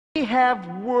have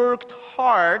worked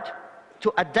hard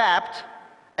to adapt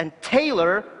and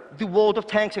tailor the World of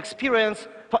Tanks experience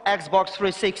for Xbox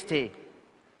 360.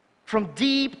 From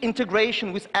deep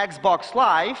integration with Xbox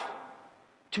Live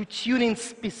to tuning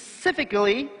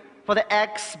specifically for the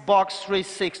Xbox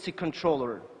 360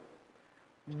 controller.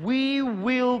 We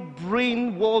will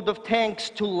bring World of Tanks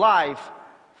to life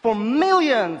for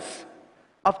millions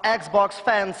of Xbox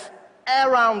fans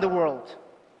around the world.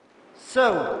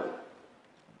 So,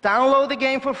 download the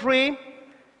game for free,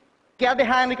 get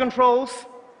behind the controls,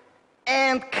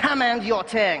 and command your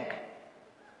tank.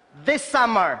 This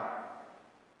summer,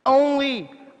 only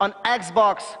on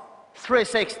Xbox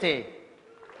 360.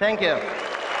 Thank you.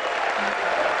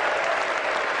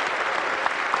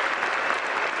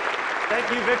 Thank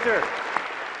you, Victor.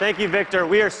 Thank you, Victor.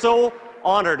 We are so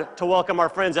honored to welcome our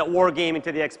friends at Wargaming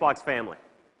to the Xbox family.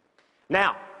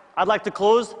 Now, I'd like to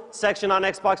close section on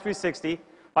Xbox 360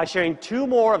 by sharing 2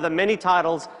 more of the many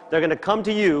titles that are going to come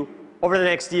to you over the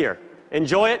next year.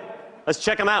 Enjoy it. Let's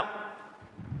check them out.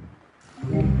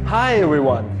 Hi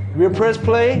everyone, we're Press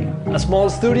Play, a small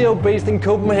studio based in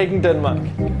Copenhagen, Denmark.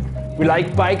 We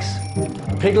like bikes,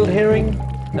 pickled herring,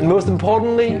 and most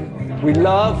importantly, we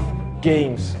love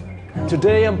games.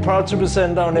 Today I'm proud to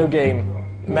present our new game,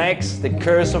 Max: The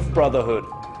Curse of Brotherhood.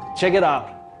 Check it out.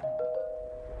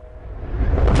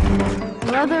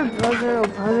 Brother, brother, oh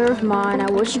brother of mine,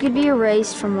 I wish you could be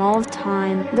erased from all of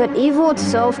time, that evil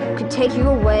itself could take you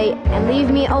away and leave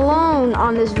me alone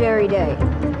on this very day.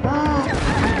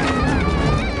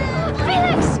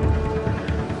 Felix!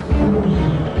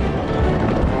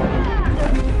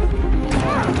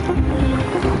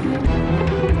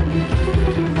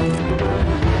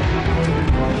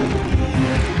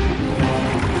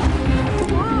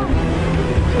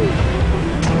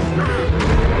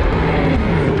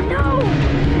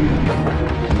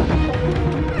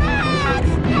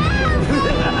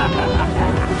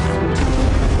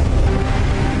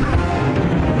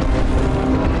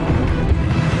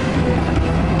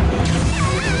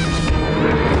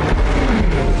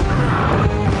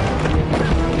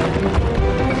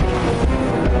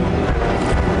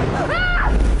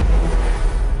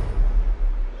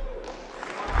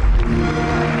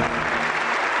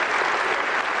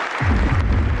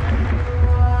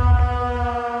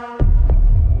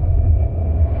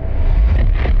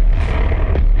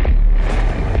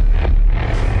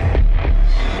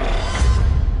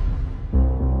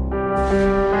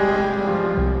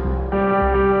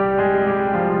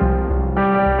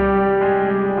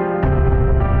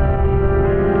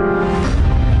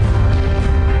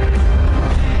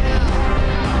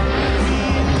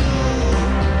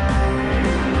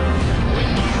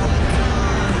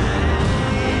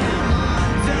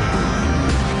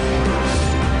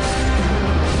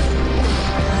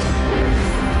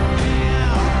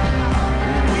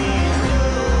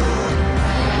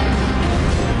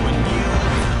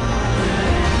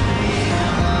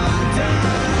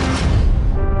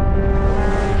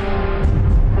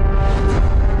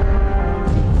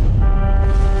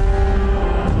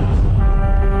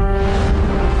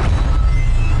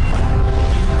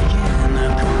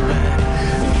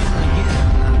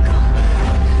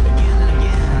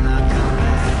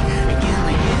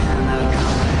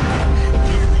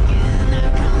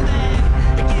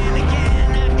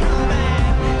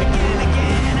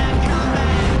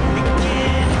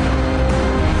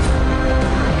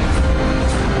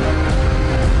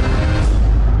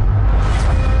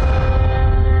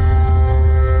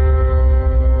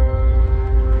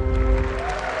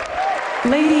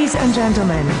 Ladies and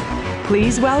gentlemen,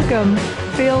 please welcome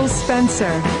Phil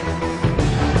Spencer.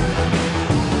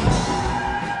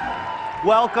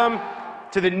 Welcome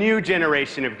to the new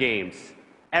generation of games.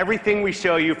 Everything we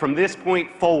show you from this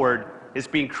point forward is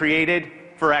being created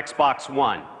for Xbox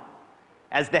One.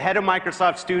 As the head of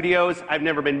Microsoft Studios, I've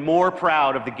never been more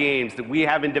proud of the games that we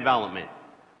have in development.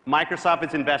 Microsoft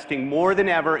is investing more than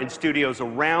ever in studios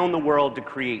around the world to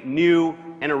create new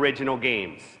and original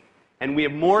games. And we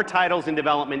have more titles in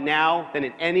development now than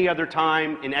at any other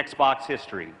time in Xbox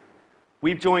history.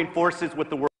 We've joined forces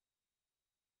with the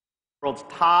world's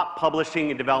top publishing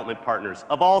and development partners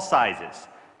of all sizes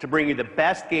to bring you the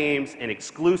best games and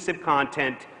exclusive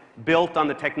content built on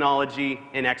the technology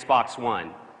in Xbox One.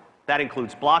 That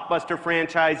includes blockbuster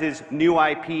franchises, new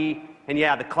IP, and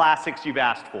yeah, the classics you've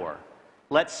asked for.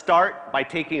 Let's start by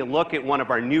taking a look at one of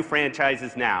our new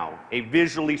franchises now, a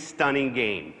visually stunning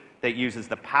game that uses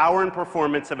the power and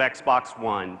performance of Xbox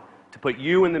One to put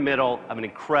you in the middle of an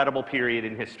incredible period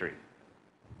in history.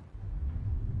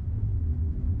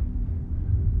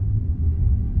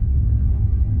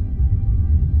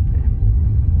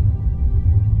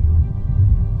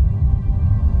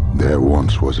 There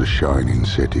once was a shining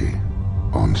city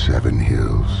on 7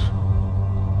 hills,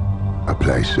 a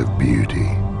place of beauty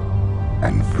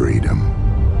and freedom.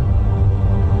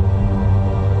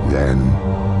 Then,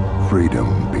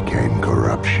 freedom became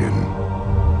corruption,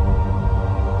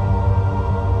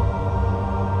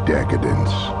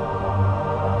 decadence,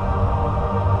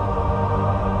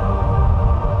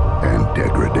 and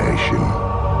degradation.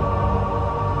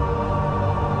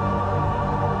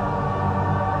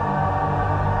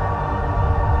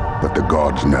 But the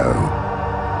gods know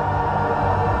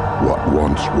what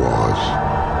once was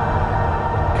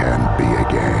can't be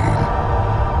again.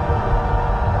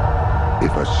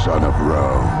 If a son of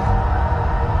Rome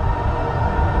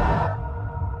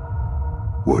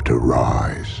were to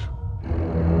rise.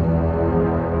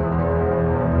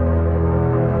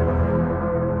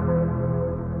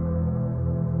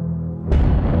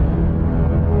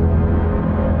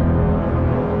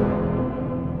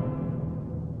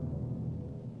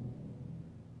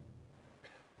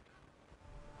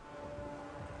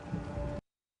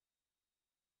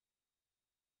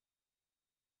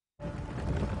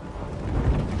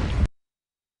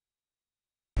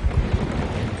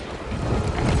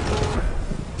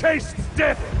 Taste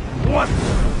death once!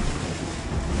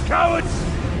 Cowards!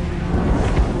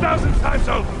 1,000 times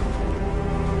over!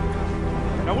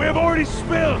 And we have already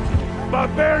spilled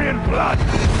barbarian blood!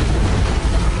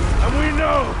 And we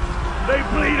know they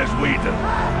bleed as we do!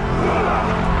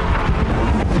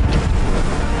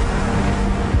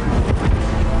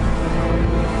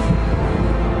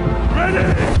 Ready!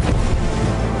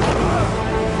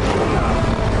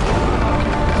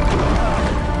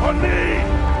 On me!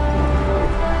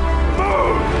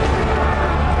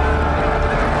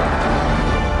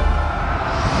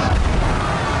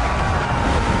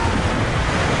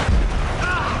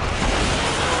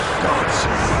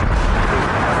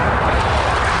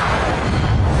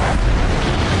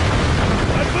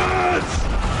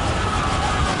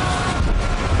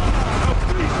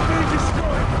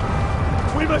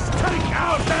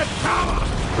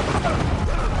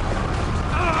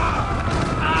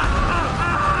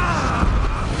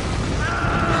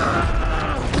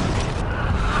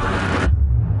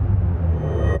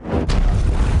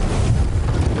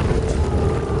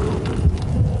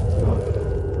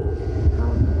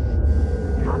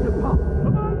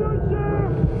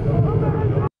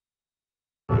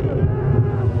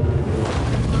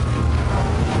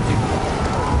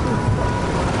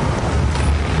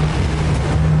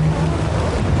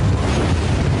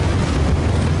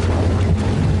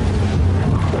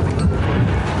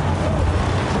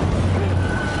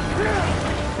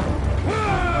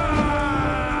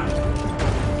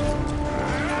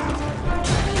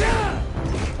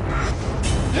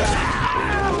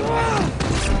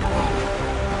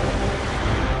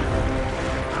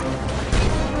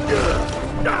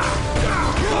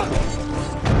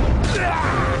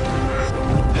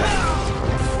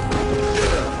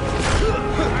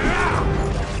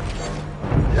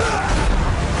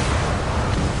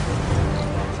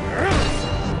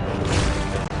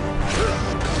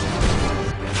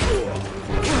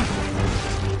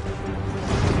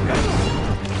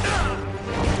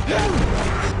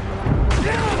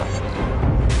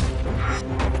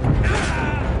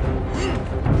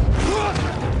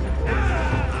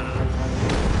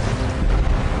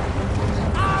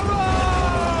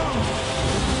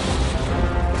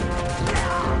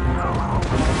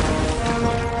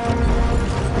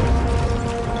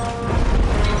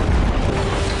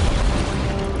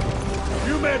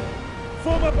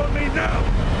 Form up on me now!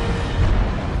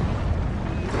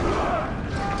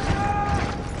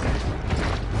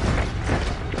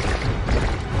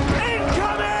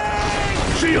 Incoming!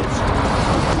 Shields!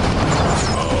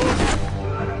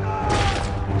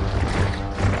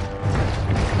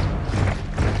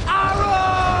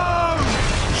 Arrows!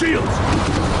 Shields!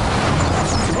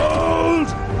 Hold!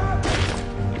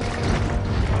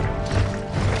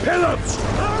 Pillows!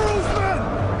 Arrows, men!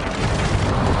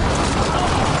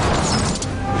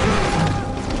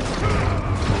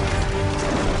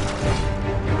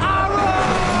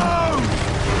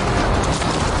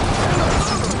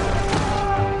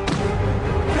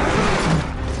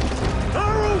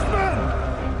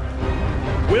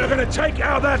 We're gonna take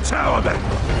out that tower then!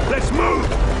 Let's move!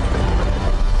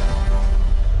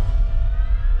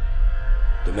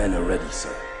 The men are ready,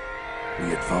 sir.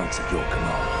 We advance at your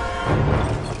command.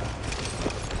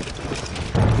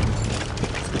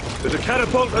 There's a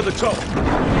catapult at the top. You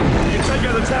can take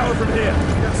out the tower from here.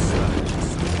 Yes, sir.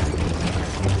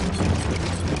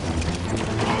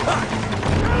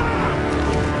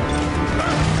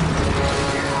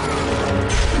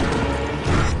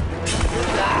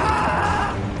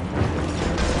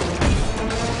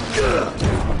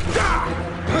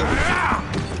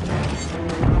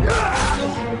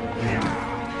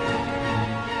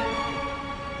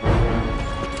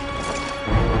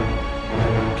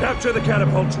 Capture the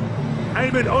catapult.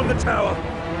 Aim it on the tower.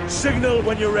 Signal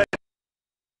when you're ready.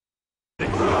 We'll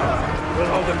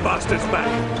hold the bastards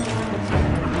back.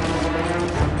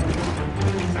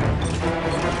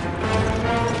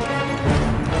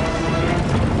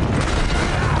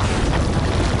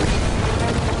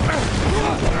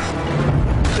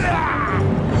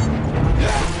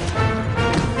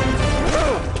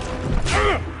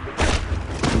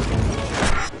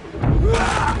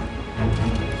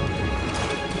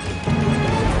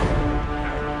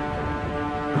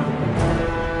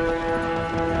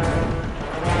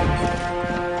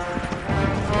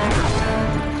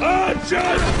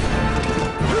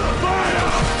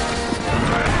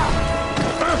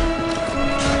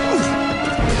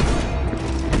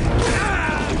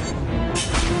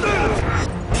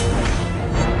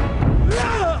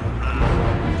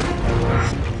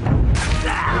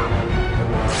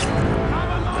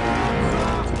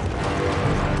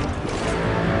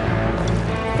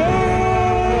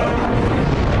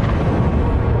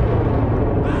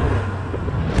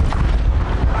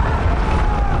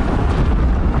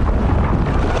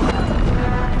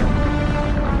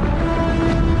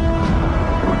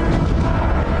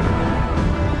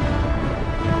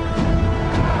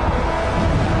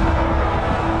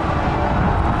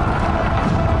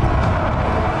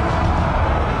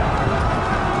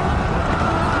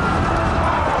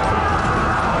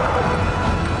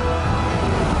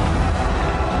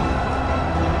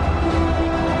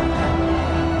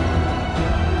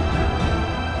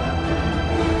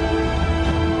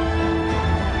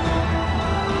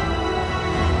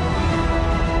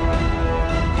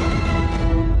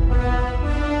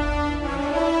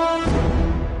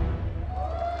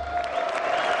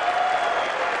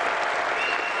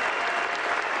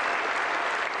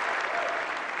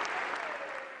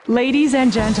 Ladies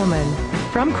and gentlemen,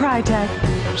 from Crytek,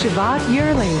 Shavat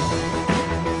Yerli.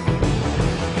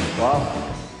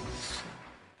 Wow.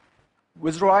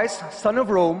 With Rise, son of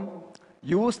Rome,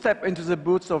 you will step into the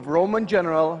boots of Roman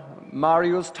general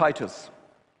Marius Titus.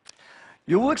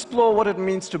 You will explore what it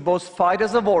means to both fight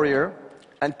as a warrior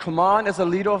and command as a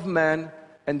leader of men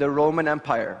in the Roman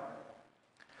Empire.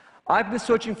 I've been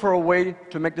searching for a way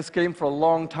to make this game for a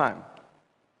long time.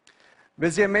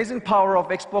 With the amazing power of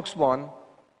Xbox One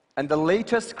and the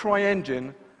latest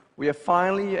CryEngine, we are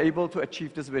finally able to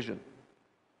achieve this vision.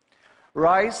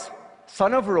 Rise,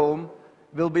 Son of Rome,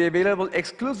 will be available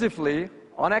exclusively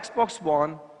on Xbox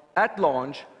One at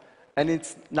launch, and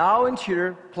it's now in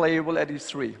theater playable at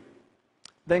E3.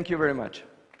 Thank you very much.